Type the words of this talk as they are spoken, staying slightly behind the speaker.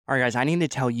All right, guys, I need to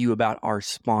tell you about our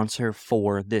sponsor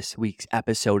for this week's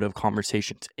episode of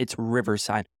Conversations. It's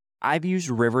Riverside. I've used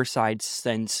Riverside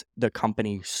since the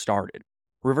company started.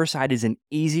 Riverside is an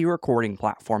easy recording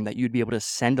platform that you'd be able to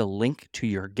send a link to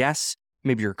your guests,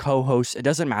 maybe your co-hosts. It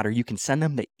doesn't matter. You can send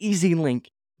them the easy link.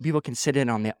 People can sit in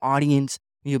on the audience.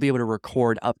 You'll be able to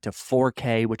record up to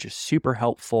 4K, which is super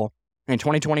helpful. In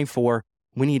 2024,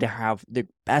 we need to have the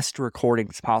best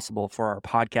recordings possible for our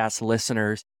podcast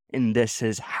listeners. And this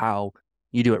is how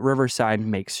you do it. Riverside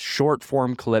makes short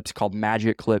form clips called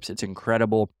Magic Clips. It's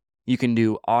incredible. You can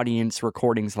do audience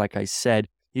recordings, like I said.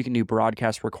 You can do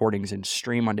broadcast recordings and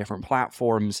stream on different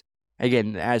platforms.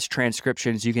 Again, as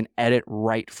transcriptions, you can edit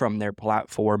right from their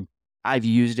platform. I've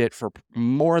used it for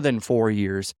more than 4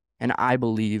 years, and I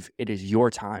believe it is your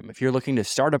time. If you're looking to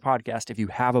start a podcast, if you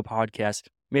have a podcast,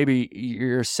 maybe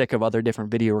you're sick of other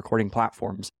different video recording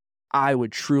platforms, I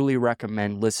would truly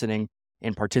recommend listening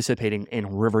and participating in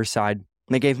Riverside.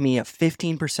 They gave me a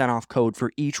 15% off code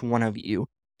for each one of you.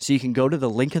 So you can go to the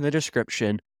link in the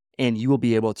description and you will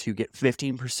be able to get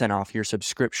 15% off your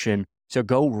subscription. So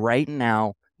go right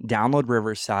now, download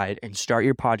Riverside and start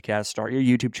your podcast, start your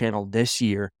YouTube channel this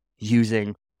year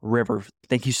using River.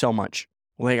 Thank you so much.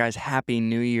 Well, hey guys, Happy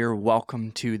New Year.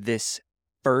 Welcome to this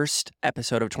first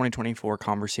episode of 2024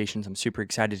 Conversations. I'm super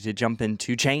excited to jump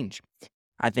into change.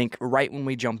 I think right when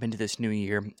we jump into this new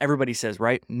year, everybody says,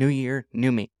 right, new year,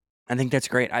 new me. I think that's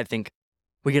great. I think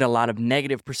we get a lot of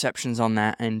negative perceptions on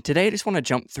that. And today I just want to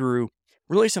jump through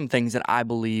really some things that I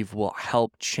believe will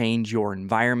help change your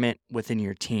environment within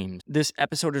your team. This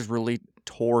episode is really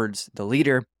towards the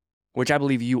leader, which I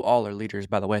believe you all are leaders,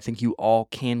 by the way. I think you all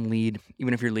can lead.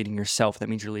 Even if you're leading yourself, that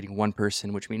means you're leading one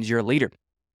person, which means you're a leader.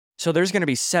 So there's going to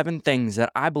be 7 things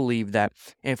that I believe that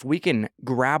if we can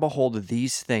grab a hold of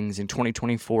these things in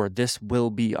 2024, this will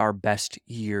be our best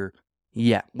year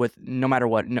yet. With no matter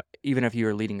what, even if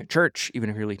you're leading a church,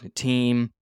 even if you're leading a team,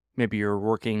 maybe you're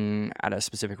working at a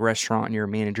specific restaurant and you're a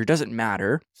manager, doesn't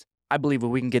matter. I believe if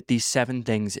we can get these 7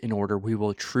 things in order, we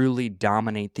will truly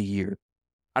dominate the year.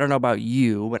 I don't know about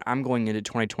you, but I'm going into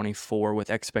 2024 with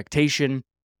expectation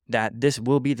that this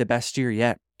will be the best year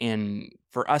yet. And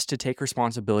for us to take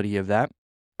responsibility of that,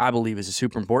 I believe is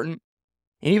super important.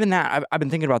 And even that, I've been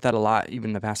thinking about that a lot,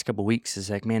 even the past couple of weeks, is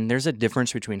like, man, there's a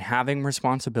difference between having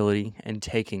responsibility and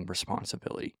taking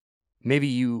responsibility. Maybe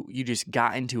you just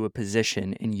got into a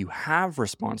position and you have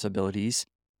responsibilities,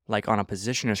 like on a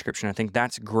position description. I think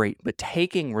that's great. But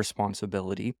taking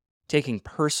responsibility, taking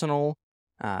personal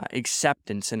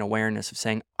acceptance and awareness of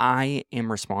saying, I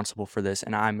am responsible for this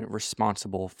and I'm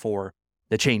responsible for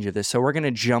the change of this. So we're going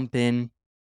to jump in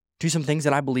to some things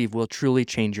that I believe will truly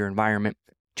change your environment,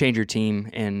 change your team,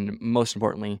 and most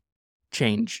importantly,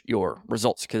 change your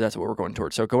results, because that's what we're going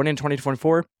towards. So going in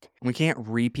 2024, we can't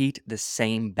repeat the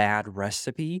same bad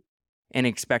recipe and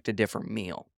expect a different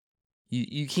meal.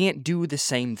 You can't do the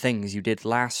same things you did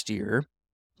last year,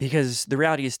 because the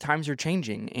reality is times are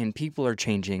changing and people are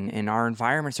changing and our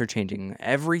environments are changing.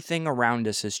 Everything around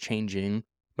us is changing,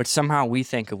 but somehow we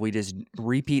think if we just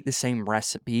repeat the same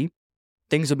recipe,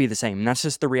 things will be the same. And that's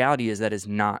just the reality, is that is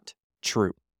not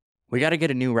true. We got to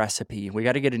get a new recipe. We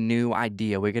got to get a new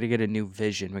idea. We got to get a new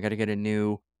vision. We got to get a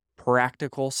new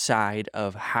practical side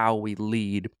of how we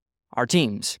lead our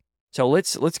teams. So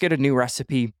let's get a new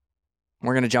recipe.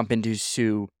 We're going to jump into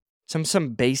some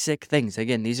basic things.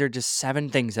 Again, these are just 7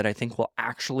 things that I think will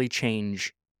actually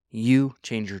change you,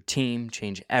 change your team,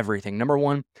 change everything. Number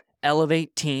 1,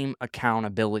 elevate team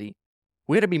accountability.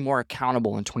 We got to be more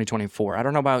accountable in 2024. I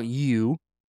don't know about you,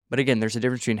 but again, there's a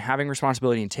difference between having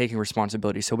responsibility and taking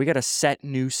responsibility. So we got to set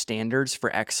new standards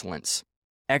for excellence.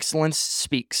 Excellence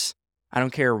speaks. I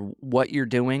don't care what you're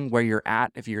doing, where you're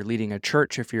at, if you're leading a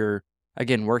church, if you're,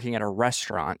 again, working at a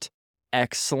restaurant.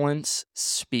 Excellence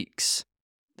speaks.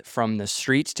 From the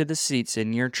streets to the seats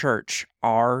in your church,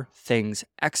 are things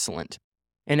excellent?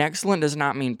 And excellent does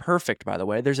not mean perfect, by the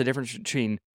way. There's a difference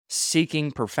between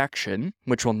seeking perfection,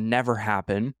 which will never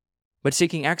happen, but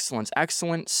seeking excellence.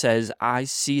 Excellence says, I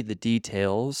see the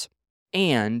details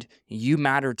and you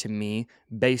matter to me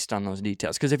based on those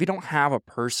details. Because if you don't have a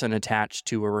person attached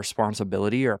to a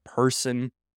responsibility or a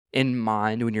person in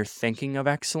mind when you're thinking of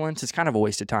excellence, it's kind of a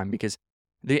waste of time, because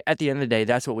at the end of the day,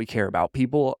 that's what we care about.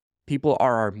 People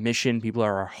are our mission. People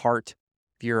are our heart.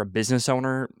 If you're a business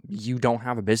owner, you don't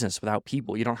have a business without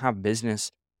people. You don't have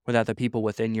business without the people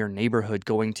within your neighborhood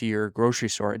going to your grocery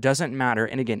store. It doesn't matter.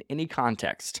 And again, any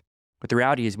context. But the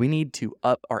reality is we need to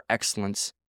up our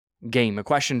excellence game. A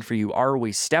question for you, are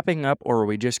we stepping up or are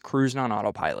we just cruising on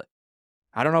autopilot?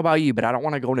 I don't know about you, but I don't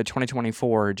want to go into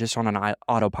 2024 just on an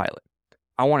autopilot.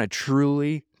 I want to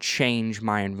truly change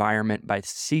my environment by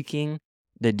seeking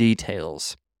the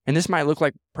details. And this might look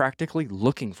like practically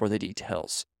looking for the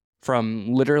details.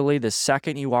 From literally the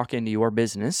second you walk into your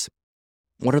business,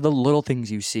 what are the little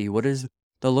things you see? What is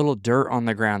the little dirt on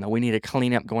the ground that we need to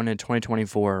clean up going into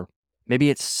 2024?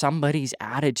 Maybe it's somebody's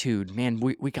attitude. Man,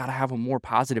 we got to have a more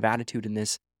positive attitude in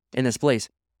this place.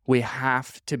 We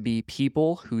have to be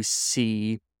people who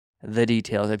see the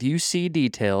details. If you see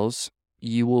details,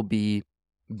 you will be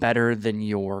better than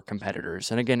your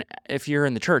competitors. And again, if you're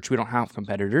in the church, we don't have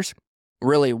competitors.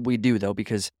 Really, we do though,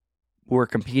 because we're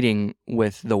competing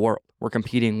with the world. We're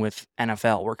competing with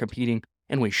NFL. We're competing,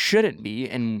 and we shouldn't be.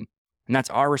 And that's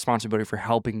our responsibility for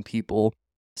helping people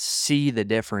see the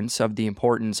difference of the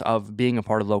importance of being a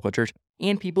part of the local church.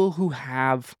 And people who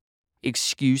have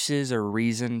excuses or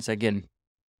reasons, again,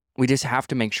 we just have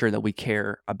to make sure that we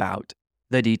care about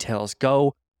the details.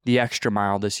 Go the extra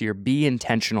mile this year. Be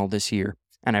intentional this year.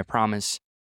 And I promise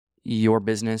your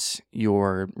business,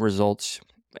 your results,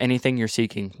 anything you're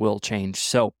seeking will change.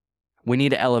 So we need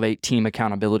to elevate team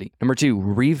accountability. Number 2,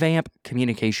 revamp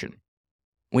communication.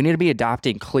 We need to be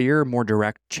adopting clear, more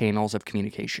direct channels of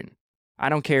communication. I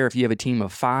don't care if you have a team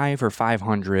of 5 or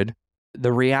 500.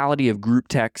 The reality of group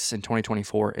texts in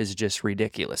 2024 is just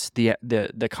ridiculous.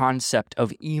 The concept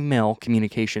of email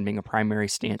communication being a primary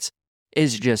stance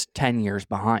is just 10 years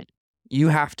behind. You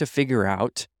have to figure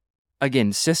out,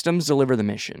 again, systems deliver the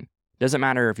mission. Doesn't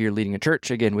matter if you're leading a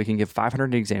church. Again, we can give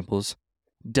 500 examples.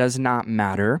 Does not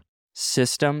matter.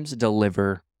 Systems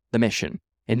deliver the mission.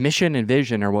 And mission and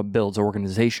vision are what builds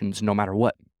organizations no matter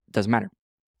what. It doesn't matter.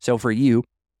 So for you,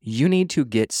 you need to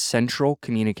get central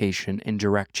communication in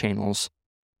direct channels.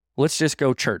 Let's just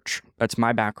go church. That's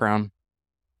my background.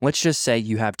 Let's just say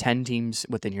you have 10 teams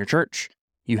within your church.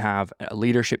 You have a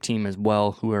leadership team as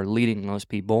well who are leading those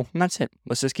people. And that's it.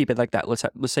 Let's just keep it like that. Let's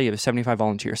say you have 75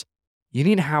 volunteers. You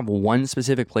need to have one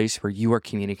specific place where you are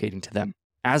communicating to them.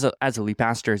 As a lead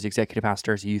pastor, as executive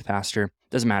pastor, as a youth pastor,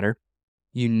 doesn't matter.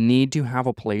 You need to have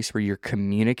a place where you're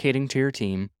communicating to your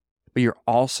team, but you're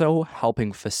also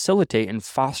helping facilitate and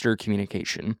foster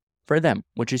communication for them,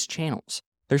 which is channels.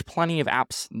 There's plenty of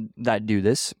apps that do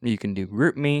this. You can do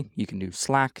GroupMe, you can do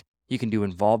Slack, you can do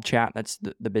Involve Chat. That's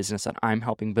the business that I'm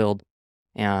helping build,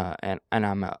 and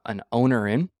I'm an owner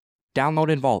in. Download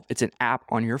Involve. It's an app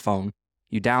on your phone.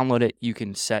 You download it. You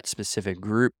can set specific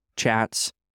group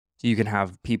chats. You can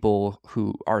have people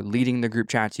who are leading the group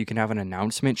chats. You can have an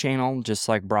announcement channel, just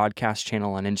like broadcast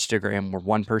channel on Instagram, where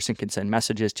one person can send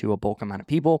messages to a bulk amount of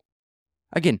people.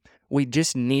 Again, we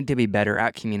just need to be better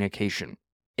at communication.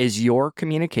 Is your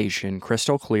communication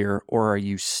crystal clear, or are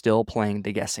you still playing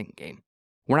the guessing game?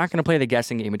 We're not going to play the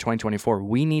guessing game in 2024.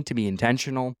 We need to be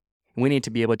intentional. We need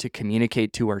to be able to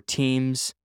communicate to our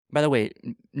teams. By the way,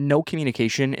 no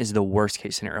communication is the worst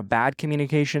case scenario. Bad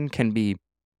communication can be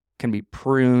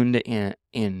pruned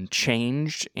and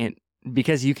changed, and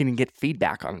because you can get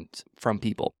feedback from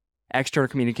people. External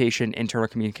communication, internal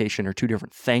communication are two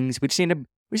different things. We just need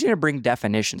to bring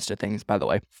definitions to things, by the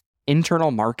way.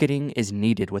 Internal marketing is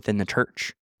needed within the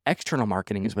church. External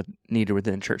marketing is needed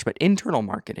within the church, but internal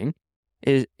marketing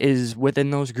is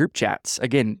within those group chats.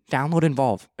 Again, download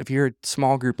Involve. If you're a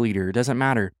small group leader, it doesn't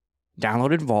matter.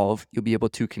 Download Involve. You'll be able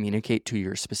to communicate to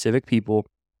your specific people.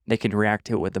 They can react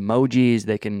to it with emojis.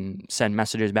 They can send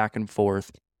messages back and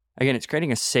forth. Again, it's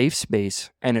creating a safe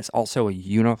space, and it's also a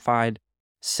unified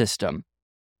system.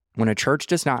 When a church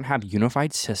does not have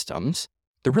unified systems,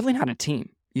 they're really not a team.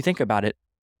 You think about it.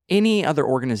 Any other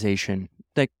organization,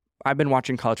 like I've been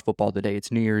watching college football today.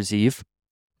 It's New Year's Eve.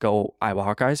 Go Iowa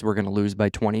Hawkeyes. We're going to lose by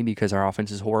 20 because our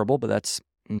offense is horrible, but that's...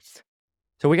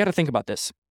 So we got to think about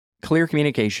this. Clear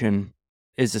communication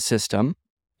is a system,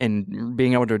 and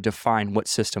being able to define what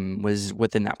system was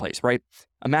within that place, right?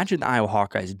 Imagine the Iowa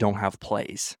Hawkeyes don't have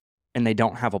plays, and they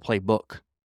don't have a playbook.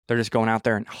 They're just going out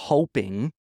there and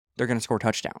hoping they're going to score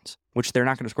touchdowns, which they're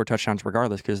not going to score touchdowns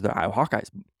regardless because the Iowa Hawkeyes,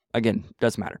 again,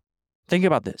 doesn't matter. Think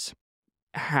about this.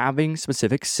 Having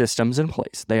specific systems in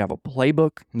place. They have a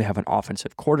playbook. They have an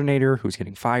offensive coordinator who's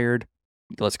getting fired.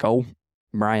 Let's go.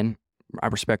 Brian, I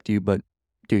respect you, but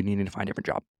dude, you need to find a different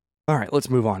job. All right, let's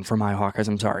move on from Iowa Hawkeyes.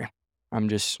 I'm sorry. I'm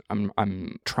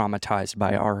traumatized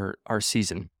by our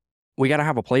season. We got to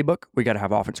have a playbook. We got to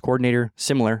have offense coordinator,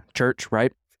 similar church,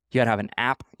 right? You got to have an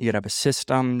app. You got to have a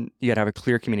system. You got to have a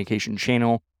clear communication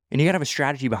channel, and you got to have a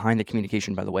strategy behind the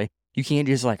communication, by the way. You can't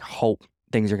just like hope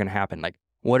things are going to happen. Like,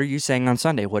 what are you saying on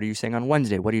Sunday? What are you saying on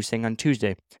Wednesday? What are you saying on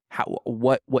Tuesday?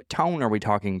 What tone are we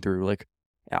talking through? Like,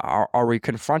 are we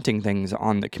confronting things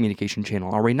on the communication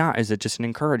channel? Are we not? Is it just an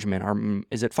encouragement? Or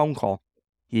is it phone call?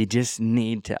 You just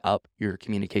need to up your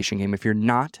communication game. If you're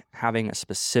not having a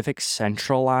specific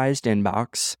centralized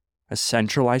inbox, a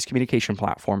centralized communication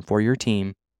platform for your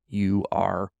team, you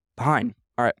are behind.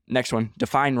 All right, next one,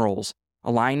 define roles.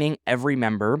 Aligning every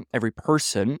member, every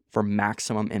person for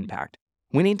maximum impact.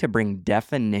 We need to bring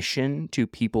definition to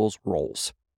people's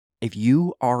roles. If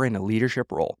you are in a leadership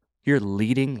role, you're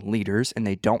leading leaders and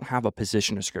they don't have a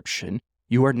position description,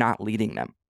 you are not leading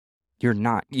them. You're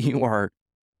not. You are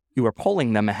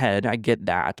pulling them ahead. I get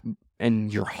that.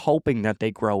 And you're hoping that they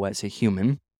grow as a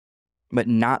human, but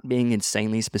not being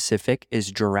insanely specific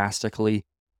is drastically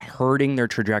hurting their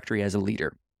trajectory as a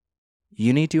leader.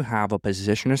 You need to have a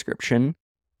position description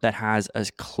that has a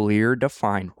clear,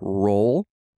 defined role,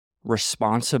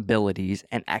 responsibilities,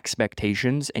 and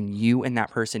expectations, and you and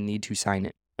that person need to sign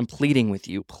it. I'm pleading with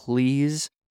you, please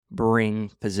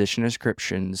bring position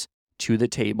descriptions to the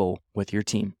table with your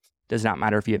team. Does not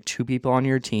matter if you have 2 people on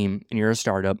your team and you're a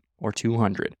startup or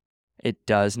 200. It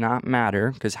does not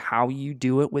matter, because how you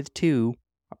do it with 2,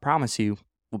 I promise you,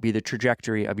 will be the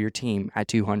trajectory of your team at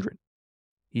 200.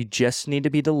 You just need to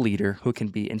be the leader who can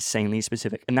be insanely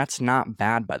specific. And that's not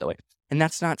bad, by the way. And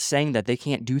that's not saying that they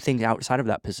can't do things outside of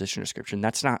that position description.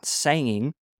 That's not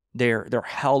saying they're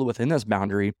held within this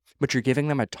boundary, but you're giving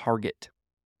them a target.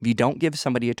 If you don't give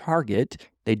somebody a target,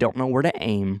 they don't know where to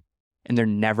aim, and they're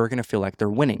never going to feel like they're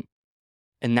winning.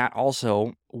 And that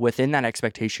also, within that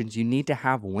expectations, you need to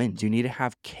have wins. You need to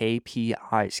have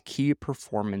KPIs, key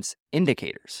performance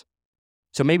indicators.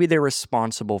 So maybe they're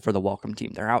responsible for the welcome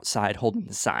team. They're outside holding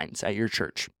the signs at your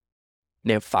church.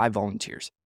 They have 5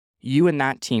 volunteers. You and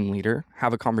that team leader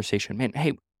have a conversation. Man,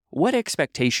 hey, what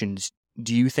expectations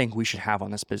do you think we should have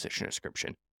on this position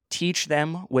description? Teach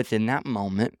them within that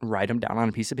moment, write them down on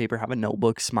a piece of paper, have a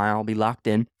notebook, smile, be locked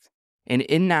in. And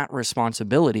in that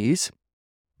responsibilities,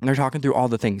 they're talking through all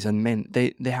the things. And man,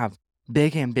 they have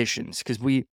big ambitions, because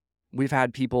we've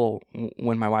had people,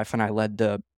 when my wife and I led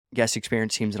the guest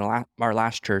experience teams in our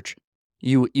last church,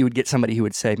 you would get somebody who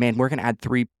would say, man, we're going to add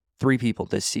three people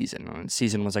this season. And the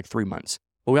season was like 3 months.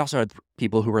 But we also had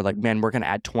people who were like, man, we're going to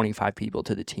add 25 people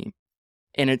to the team.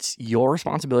 And it's your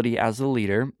responsibility as the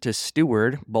leader to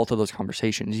steward both of those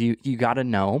conversations. You got to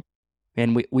know,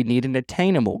 and we need an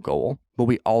attainable goal, but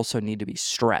we also need to be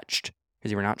stretched.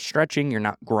 Because if you're not stretching, you're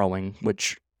not growing,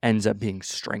 which ends up being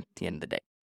strength at the end of the day.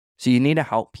 So you need to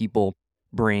help people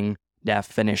bring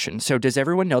definition. So does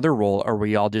everyone know their role, or are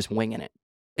we all just winging it?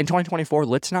 In 2024,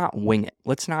 let's not wing it.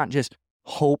 Let's not just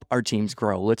hope our teams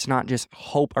grow. Let's not just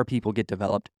hope our people get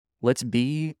developed. Let's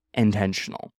be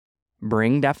intentional.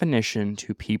 Bring definition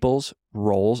to people's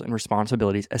roles and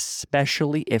responsibilities,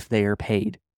 especially if they are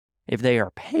paid. If they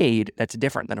are paid, that's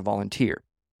different than a volunteer.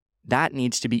 That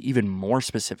needs to be even more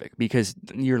specific, because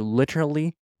you're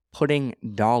literally putting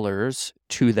dollars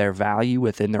to their value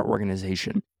within their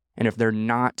organization. And if they're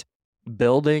not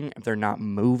building, if they're not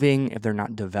moving, if they're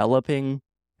not developing,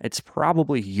 it's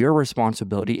probably your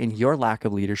responsibility and your lack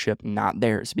of leadership, not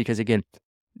theirs. Because again,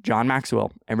 John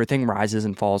Maxwell, everything rises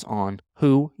and falls on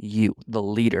who? You, the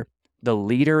leader. The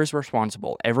leader is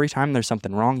responsible. Every time there's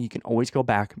something wrong, you can always go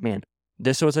back. Man,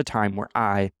 this was a time where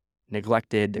I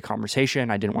neglected the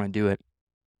conversation. I didn't want to do it.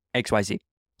 XYZ.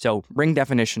 So bring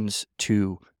definitions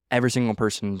to every single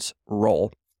person's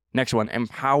role. Next one,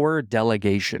 empower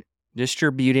delegation.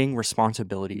 Distributing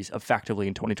responsibilities effectively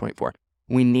in 2024.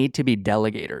 We need to be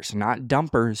delegators, not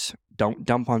dumpers. Don't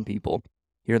dump on people.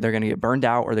 Either they're going to get burned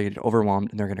out or they get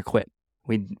overwhelmed and they're going to quit.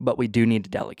 But we do need to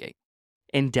delegate.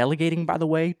 And delegating, by the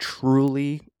way,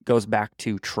 truly goes back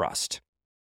to trust.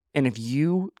 And if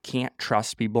you can't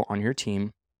trust people on your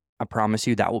team, I promise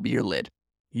you that will be your lid.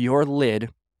 Your lid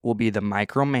will be the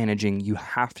micromanaging you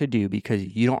have to do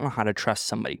because you don't know how to trust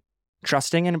somebody.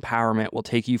 Trusting and empowerment will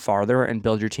take you farther and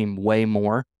build your team way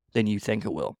more than you think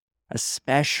it will,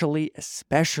 especially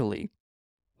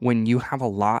when you have a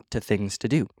lot of things to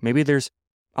do. Maybe there's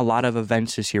a lot of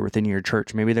events this year within your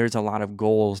church. Maybe there's a lot of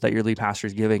goals that your lead pastor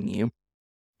is giving you.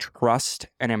 Trust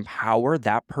and empower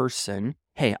that person.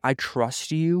 Hey, I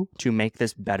trust you to make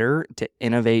this better, to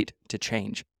innovate, to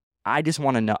change. I just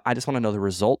want to know the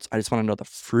results. I just want to know the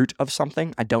fruit of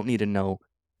something. I don't need to know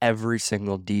every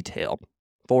single detail.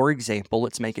 For example,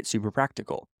 let's make it super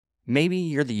practical. Maybe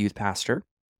you're the youth pastor.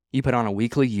 You put on a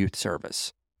weekly youth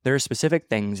service. There are specific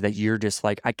things that you're just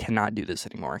like, I cannot do this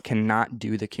anymore. I cannot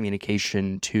do the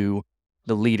communication to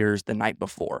the leaders the night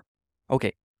before.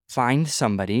 Okay, find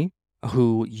somebody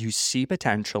who you see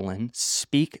potential in,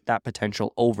 speak that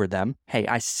potential over them. Hey,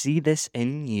 I see this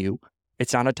in you.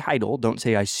 It's not a title. Don't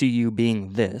say, I see you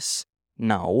being this.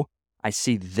 No, I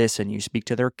see this in you. Speak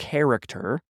to their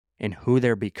character and who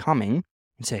they're becoming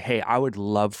and say, hey, I would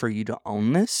love for you to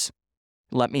own this.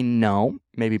 Let me know,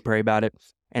 maybe pray about it.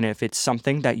 And if it's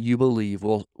something that you believe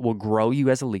will grow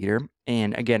you as a leader,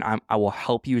 and again, I will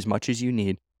help you as much as you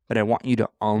need, but I want you to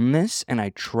own this and I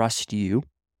trust you.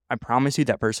 I promise you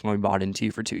that person will be bought into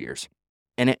you for 2 years.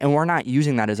 And we're not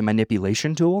using that as a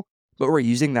manipulation tool, but we're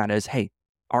using that as, hey,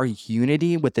 our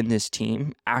unity within this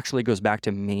team actually goes back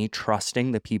to me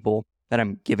trusting the people that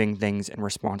I'm giving things and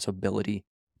responsibility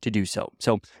to do so.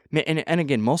 So, and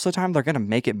again, most of the time they're going to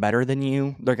make it better than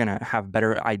you. They're going to have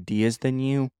better ideas than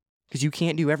you because you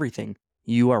can't do everything.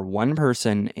 You are one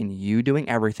person and you doing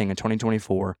everything in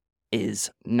 2024 is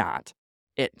not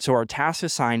it. So are tasks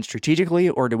assigned strategically,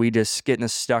 or do we just get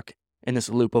stuck in this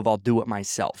loop of I'll do it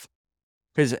myself?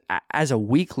 Because as a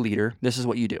weak leader, this is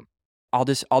what you do. I'll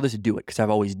just do it because I've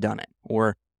always done it.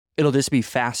 Or it'll just be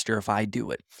faster if I do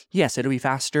it. Yes, it'll be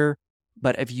faster,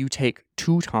 but if you take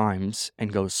 2 times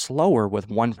and go slower with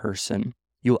one person,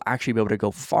 you'll actually be able to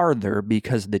go farther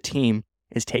because the team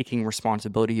is taking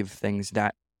responsibility of things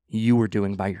that you were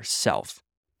doing by yourself.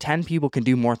 10 people can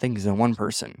do more things than one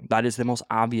person. That is the most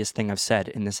obvious thing I've said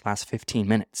in this last 15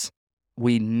 minutes.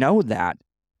 We know that,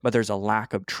 but there's a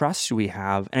lack of trust we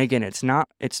have. And again,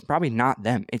 it's probably not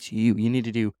them, it's you. You need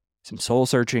to do some soul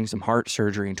searching, some heart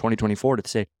surgery in 2024 to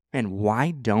say, man,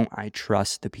 why don't I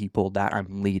trust the people that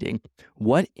I'm leading?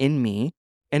 What in me,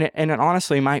 and it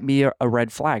honestly might be a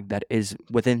red flag that is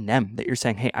within them that you're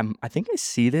saying, hey, I think I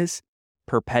see this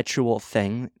perpetual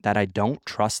thing that I don't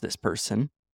trust this person.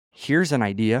 Here's an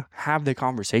idea, have the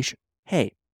conversation.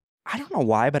 Hey, I don't know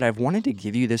why, but I've wanted to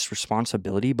give you this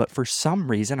responsibility, but for some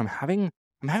reason I'm having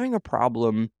a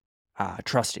problem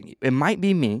trusting you. It might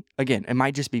be me. Again, it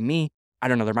might just be me. I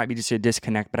don't know. There might be just a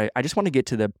disconnect, but I just want to get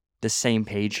to the same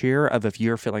page here of if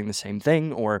you're feeling the same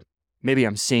thing, or maybe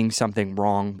I'm seeing something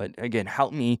wrong. But again,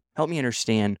 help me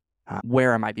understand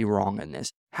where I might be wrong in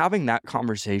this. Having that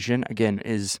conversation again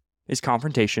is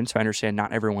confrontation. So I understand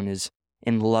not everyone is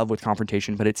in love with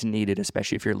confrontation, but it's needed,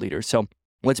 especially if you're a leader. So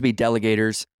let's be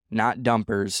delegators, not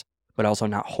dumpers, but also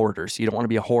not hoarders. You don't want to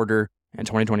be a hoarder in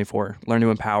 2024. Learn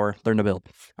to empower, learn to build.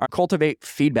 Cultivate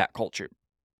feedback culture.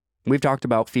 We've talked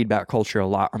about feedback culture a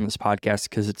lot on this podcast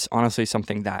because it's honestly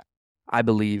something that I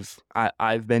believe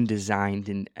I've been designed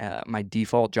in. My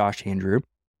default, Josh Andrew,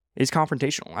 is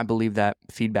confrontational. I believe that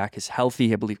feedback is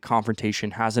healthy. I believe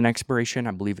confrontation has an expiration.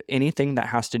 I believe anything that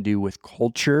has to do with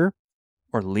culture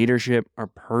or leadership or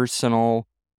personal,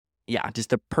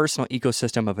 just the personal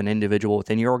ecosystem of an individual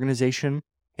within your organization,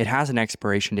 it has an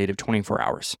expiration date of 24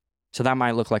 hours. So that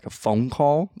might look like a phone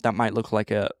call. That might look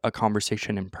like a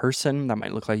conversation in person. That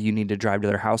might look like you need to drive to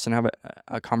their house and have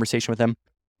a conversation with them.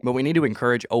 But we need to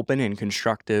encourage open and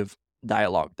constructive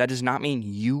dialogue. That does not mean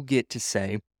you get to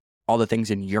say all the things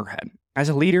in your head. As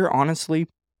a leader, honestly,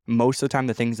 most of the time,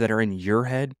 the things that are in your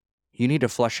head, you need to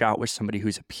flesh out with somebody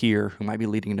who's a peer who might be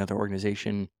leading another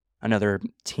organization, another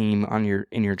team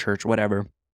in your church, whatever.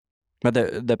 But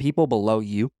the people below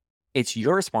you, it's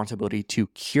your responsibility to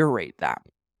curate that.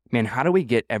 Man, how do we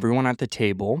get everyone at the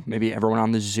table, maybe everyone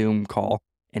on the Zoom call,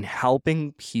 and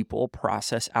helping people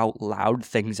process out loud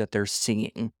things that they're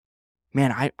seeing?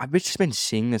 Man, I've just been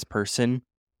seeing this person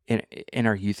in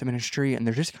our youth ministry, and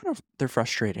they're just they're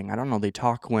frustrating. I don't know. They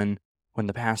talk when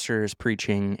the pastor is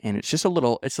preaching, and it's a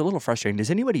little frustrating. Does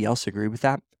anybody else agree with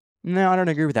that? No, I don't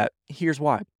agree with that. Here's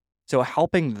why. So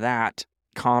helping that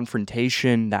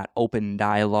confrontation, that open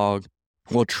dialogue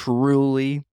will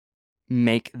truly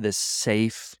make this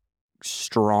safe,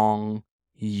 strong,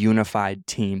 unified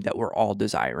team that we're all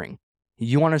desiring.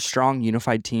 You want a strong,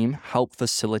 unified team? Help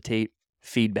facilitate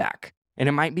feedback. And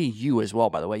it might be you as well,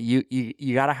 by the way.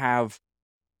 You got to have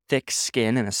thick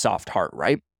skin and a soft heart,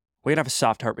 right? We got to have a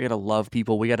soft heart. We got to love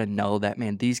people. We got to know that,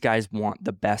 man, these guys want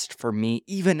the best for me,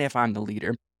 even if I'm the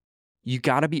leader. You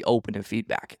got to be open to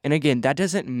feedback. And again, that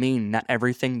doesn't mean that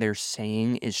everything they're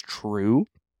saying is true,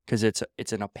 because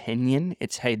it's an opinion.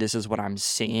 It's, hey, this is what I'm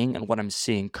seeing, and what I'm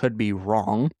seeing could be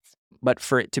wrong. But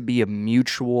for it to be a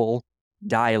mutual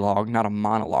dialogue, not a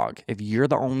monologue, if you're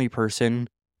the only person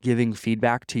giving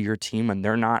feedback to your team and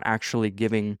they're not actually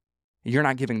you're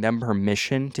not giving them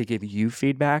permission to give you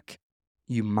feedback,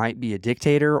 you might be a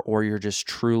dictator, or you're just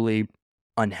truly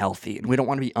unhealthy. And we don't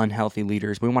want to be unhealthy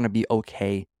leaders. We want to be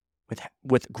okay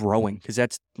with growing, because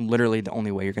that's literally the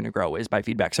only way you're going to grow is by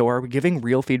feedback. So are we giving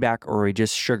real feedback, or are we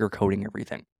just sugarcoating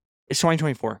everything? It's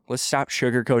 2024. Let's stop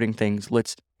sugarcoating things.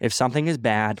 If something is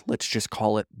bad, let's just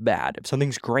call it bad. If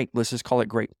something's great, let's just call it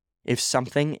great. If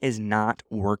something is not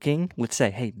working, let's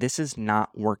say, hey, this is not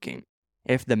working.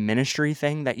 If the ministry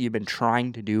thing that you've been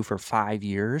trying to do for 5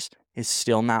 years is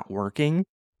still not working,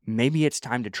 maybe it's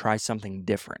time to try something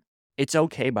different. It's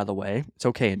okay, by the way. It's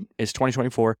okay. It's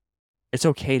 2024. It's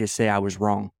okay to say I was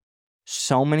wrong.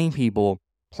 So many people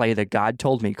play the God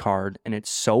told me card, and it's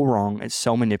so wrong. It's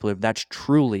so manipulative. That's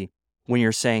truly when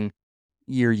you're saying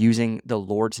you're using the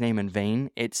Lord's name in vain.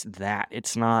 It's that.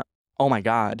 It's not, oh my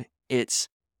God. It's,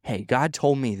 hey, God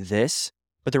told me this,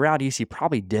 but the reality is he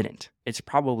probably didn't. It's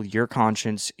probably your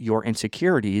conscience, your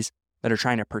insecurities that are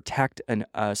trying to protect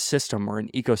a system or an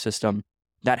ecosystem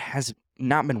that has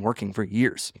not been working for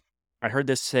years. I heard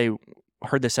this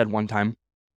said one time,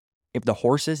 if the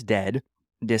horse is dead,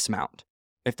 dismount.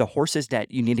 If the horse is dead,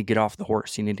 you need to get off the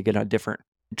horse. You need to get a different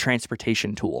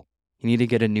transportation tool. You need to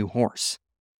get a new horse.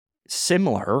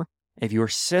 Similar, if your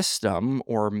system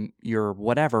or your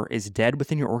whatever is dead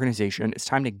within your organization, it's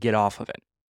time to get off of it.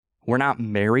 We're not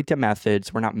married to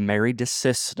methods. We're not married to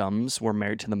systems. We're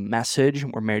married to the message.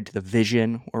 We're married to the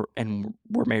vision, and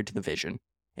we're married to the vision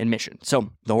and mission.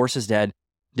 So the horse is dead.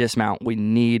 Dismount. We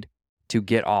need to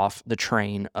get off the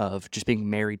train of just being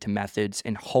married to methods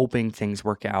and hoping things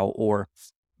work out, or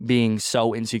being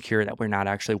so insecure that we're not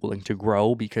actually willing to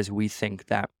grow because we think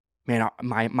that, man,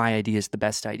 my idea is the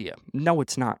best idea. No,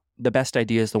 it's not. The best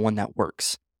idea is the one that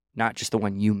works, not just the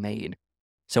one you made.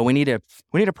 So we need to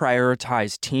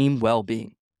prioritize team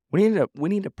well-being. We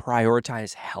need to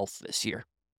prioritize health this year.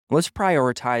 Let's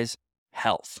prioritize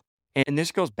health. And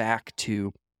this goes back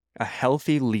to a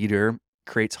healthy leader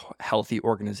creates healthy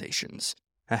organizations.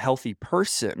 A healthy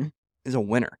person is a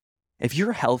winner. If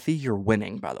you're healthy, you're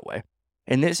winning, by the way.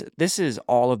 And this is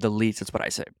all of the leads. That's what I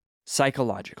say.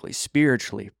 Psychologically,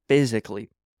 spiritually, physically.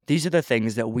 These are the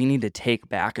things that we need to take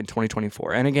back in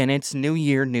 2024. And again, it's new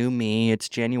year, new me. It's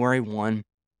January 1.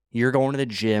 You're going to the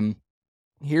gym.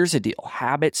 Here's the deal.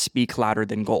 Habits speak louder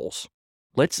than goals.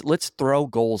 Let's throw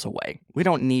goals away. We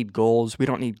don't need goals. We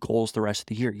don't need goals the rest of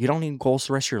the year. You don't need goals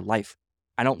the rest of your life.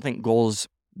 I don't think goals,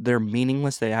 they're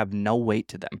meaningless. They have no weight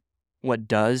to them. What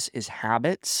does is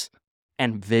habits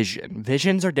and vision.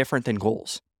 Visions are different than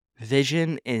goals.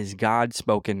 Vision is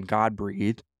God-spoken,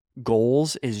 God-breathed.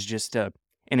 Goals is just an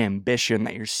ambition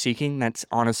that you're seeking that's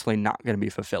honestly not going to be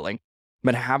fulfilling.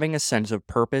 But having a sense of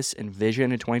purpose and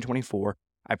vision in 2024,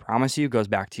 I promise you, goes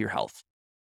back to your health.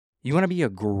 You want to be a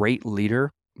great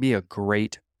leader, be a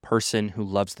great person who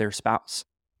loves their spouse.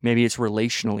 Maybe it's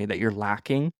relationally that you're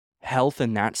lacking. Health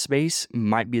in that space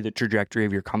might be the trajectory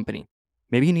of your company.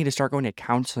 Maybe you need to start going to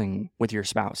counseling with your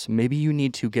spouse. Maybe you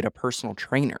need to get a personal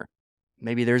trainer.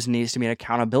 Maybe there needs to be an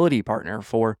accountability partner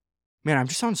for, man, I'm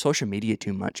just on social media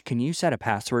too much. Can you set a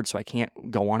password so I can't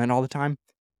go on it all the time?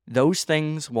 Those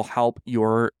things will help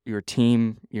your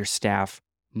team, your staff,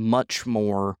 much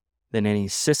more than any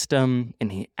system,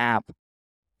 any app,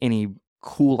 any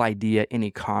cool idea,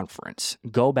 any conference.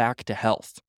 Go back to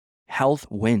health. Health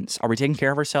wins. Are we taking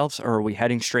care of ourselves, or are we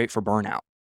heading straight for burnout?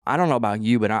 I don't know about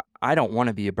you, but I don't want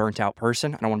to be a burnt out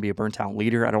person. I don't want to be a burnt out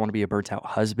leader. I don't want to be a burnt out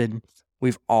husband.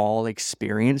 We've all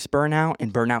experienced burnout,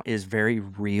 and burnout is very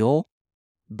real.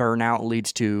 Burnout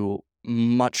leads to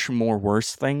much more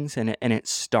worse things, and it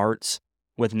starts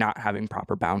with not having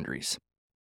proper boundaries.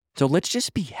 So let's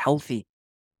just be healthy.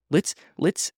 Let's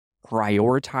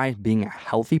prioritize being a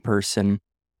healthy person,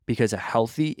 because a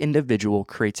healthy individual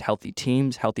creates healthy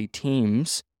teams. Healthy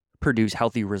teams produce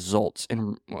healthy results.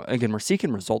 And again, we're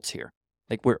seeking results here.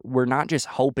 Like we're not just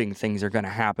hoping things are going to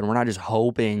happen. We're not just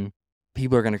hoping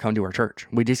people are going to come to our church.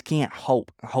 We just can't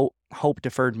hope. Hope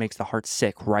deferred makes the heart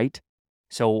sick, right?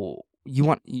 So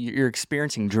you're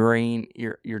experiencing drain.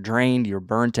 You're drained. You're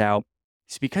burnt out.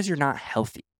 It's because you're not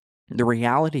healthy. The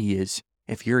reality is,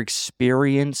 if you're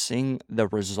experiencing the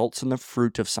results and the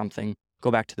fruit of something,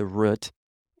 go back to the root.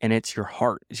 And it's your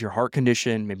heart. It's your heart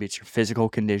condition. Maybe it's your physical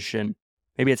condition.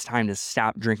 Maybe it's time to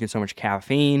stop drinking so much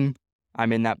caffeine.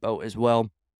 I'm in that boat as well.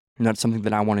 And that's something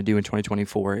that I want to do in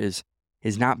 2024 is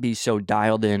not be so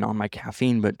dialed in on my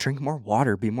caffeine, but drink more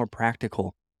water, be more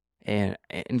practical, and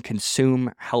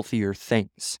consume healthier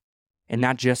things. And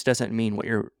that just doesn't mean what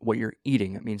you're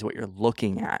eating. It means what you're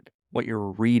looking at, what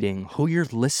you're reading, who you're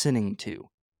listening to.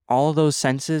 All of those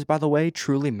senses, by the way,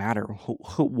 truly matter.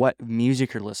 What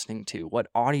music you're listening to, what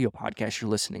audio podcast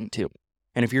you're listening to.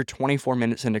 And if you're 24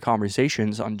 minutes into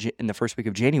conversations in the first week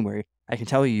of January, I can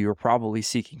tell you're probably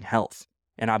seeking health.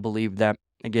 And I believe that,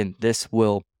 again, this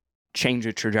will change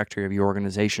the trajectory of your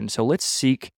organization. So let's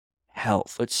seek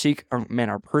health. Let's seek,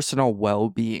 our personal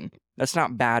well-being. That's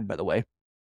not bad, by the way,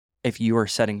 if you are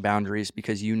setting boundaries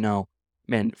because you know,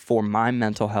 man, for my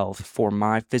mental health, for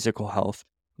my physical health,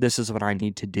 this is what I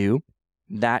need to do.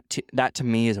 That to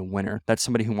me is a winner. That's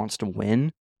somebody who wants to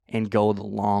win and go the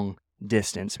long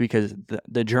distance, because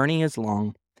the journey is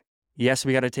long. Yes,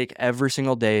 we got to take every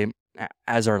single day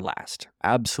as our last.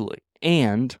 Absolutely.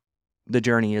 And the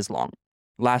journey is long.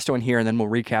 Last one here, and then we'll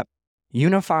recap.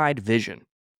 Unified vision,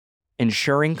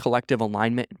 ensuring collective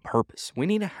alignment and purpose. We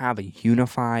need to have a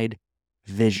unified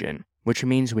vision, which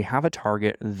means we have a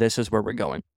target. This is where we're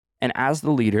going. And as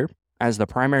the leader, as the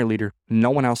primary leader, no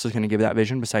one else is going to give that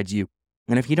vision besides you.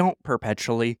 And if you don't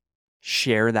perpetually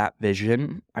share that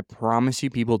vision, I promise you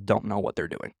people don't know what they're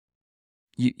doing.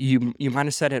 You might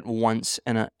have said it once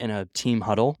in a team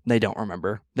huddle. They don't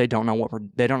remember. They don't know what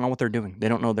they're doing. They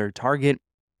don't know their target.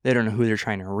 They don't know who they're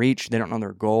trying to reach. They don't know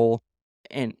their goal.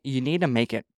 And you need to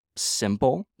make it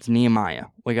simple. It's Nehemiah.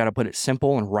 We got to put it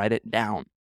simple and write it down.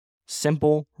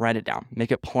 Simple, write it down.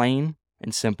 Make it plain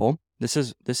and simple. This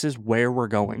is where we're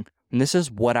going. And this is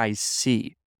what I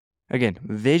see. Again,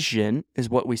 vision is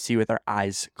what we see with our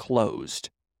eyes closed.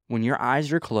 When your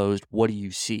eyes are closed, what do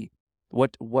you see?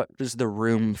 What does the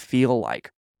room feel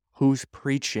like? Who's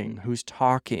preaching? Who's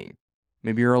talking?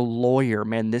 Maybe you're a lawyer.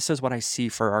 Man, this is what I see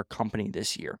for our company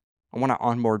this year. I want to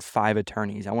onboard 5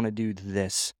 attorneys. I want to do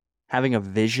this. Having a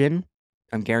vision,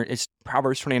 it's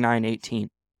Proverbs 29:18.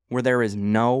 Where there is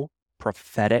no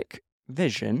prophetic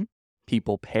vision,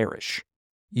 people perish.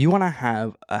 You want to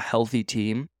have a healthy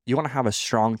team. You want to have a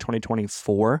strong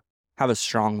 2024, have a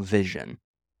strong vision.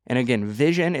 And again,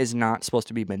 vision is not supposed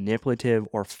to be manipulative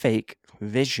or fake.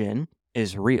 Vision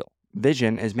is real.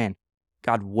 Vision is, man,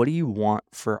 God, what do you want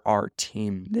for our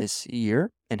team this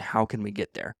year? And how can we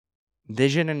get there?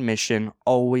 Vision and mission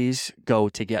always go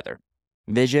together.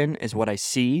 Vision is what I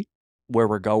see, where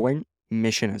we're going.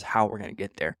 Mission is how we're going to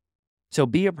get there. So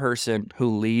be a person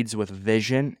who leads with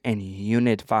vision and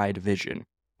unified vision,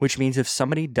 which means if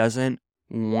somebody doesn't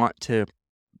want to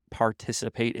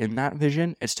participate in that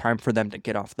vision, it's time for them to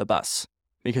get off the bus,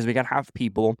 because we got to have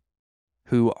people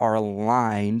who are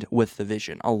aligned with the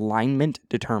vision. Alignment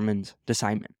determines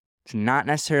assignment. It's not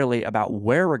necessarily about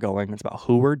where we're going. It's about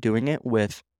who we're doing it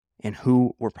with and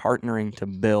who we're partnering to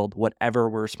build whatever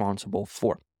we're responsible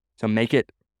for. So make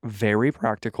it very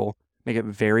practical, make it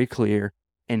very clear,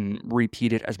 and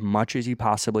repeat it as much as you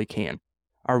possibly can.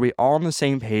 Are we all on the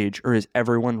same page, or is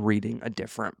everyone reading a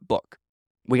different book?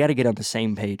 We got to get on the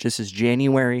same page. This is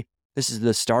January. This is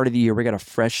the start of the year. We got a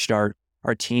fresh start.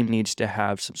 Our team needs to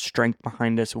have some strength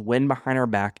behind us, wind behind our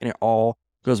back, and it all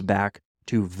goes back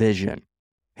to vision.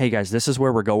 Hey guys, this is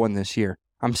where we're going this year.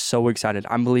 I'm so excited.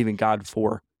 I'm believing God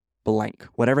for blank.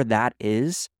 Whatever that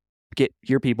is, get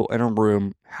your people in a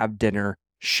room, have dinner,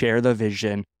 share the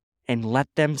vision, and let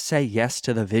them say yes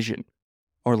to the vision,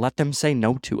 or let them say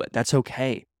no to it. That's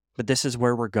okay. But this is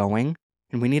where we're going.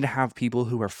 And we need to have people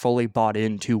who are fully bought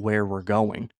into where we're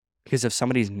going. Because if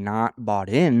somebody's not bought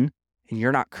in, and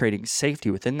you're not creating safety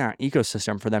within that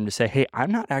ecosystem for them to say, hey, I'm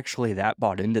not actually that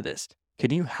bought into this.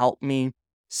 Can you help me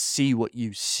see what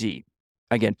you see?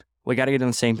 Again, we got to get on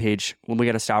the same page. We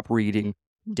got to stop reading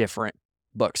different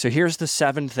books. So here's the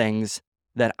 7 things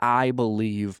that I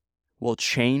believe will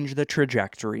change the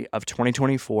trajectory of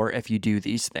 2024 if you do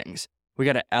these things. We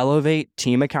got to elevate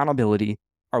team accountability.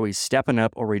 Are we stepping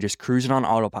up, or are we just cruising on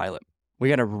autopilot? We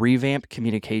got to revamp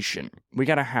communication. We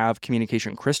got to have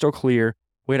communication crystal clear.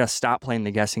 We got to stop playing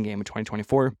the guessing game in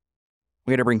 2024.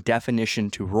 We got to bring definition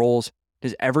to roles.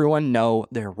 Does everyone know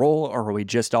their role, or are we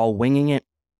just all winging it?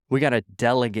 We got to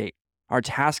delegate. Our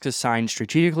tasks assigned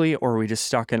strategically, or are we just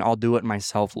stuck in I'll do it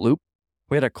myself loop?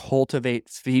 We got to cultivate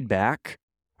feedback.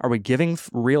 Are we giving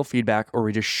real feedback, or are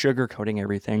we just sugarcoating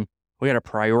everything? We got to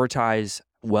prioritize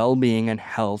well-being and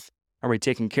health. Are we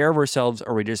taking care of ourselves,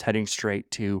 or are we just heading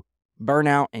straight to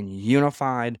burnout and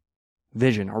unified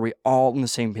vision? Are we all on the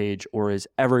same page, or is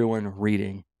everyone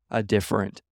reading a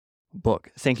different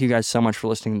book? Thank you guys so much for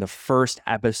listening to the first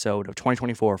episode of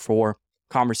 2024 for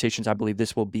Conversations. I believe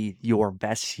this will be your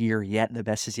best year yet. The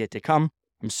best is yet to come.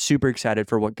 I'm super excited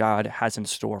for what God has in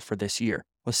store for this year.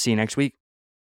 We'll see you next week.